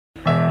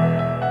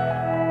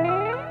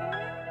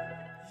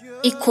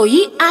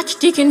Ikoyi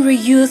Archdeaconry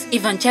Youth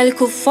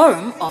Evangelical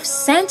Forum of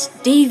St.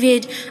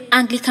 David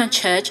Anglican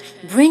Church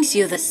brings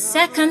you the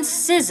second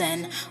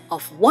season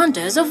of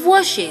Wonders of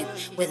Worship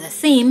with the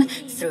theme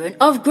Throne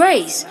of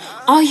Grace.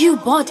 Are you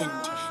burdened?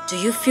 Do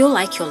you feel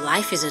like your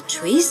life is a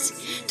twist?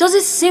 Does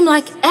it seem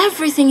like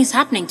everything is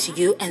happening to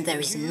you and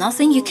there is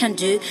nothing you can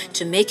do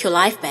to make your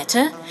life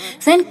better?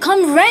 Then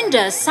come render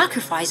a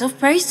sacrifice of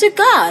praise to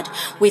God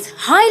with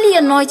highly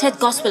anointed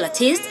gospel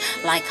artists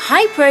like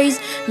High Praise,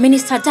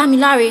 Minister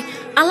Damilare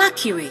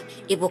Alakiri,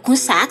 Ibukun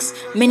Sax,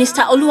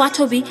 Minister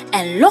Oluwatobi,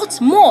 and lots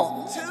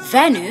more.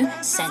 Venue,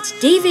 St.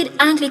 David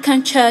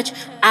Anglican Church,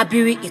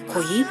 Abiri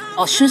Ikoyi,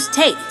 Osun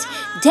State.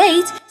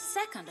 Date,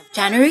 2nd of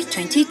January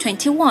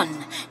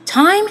 2021.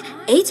 Time,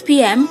 8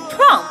 p.m.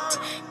 prompt.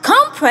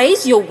 Come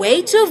praise your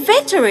way to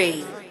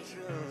victory.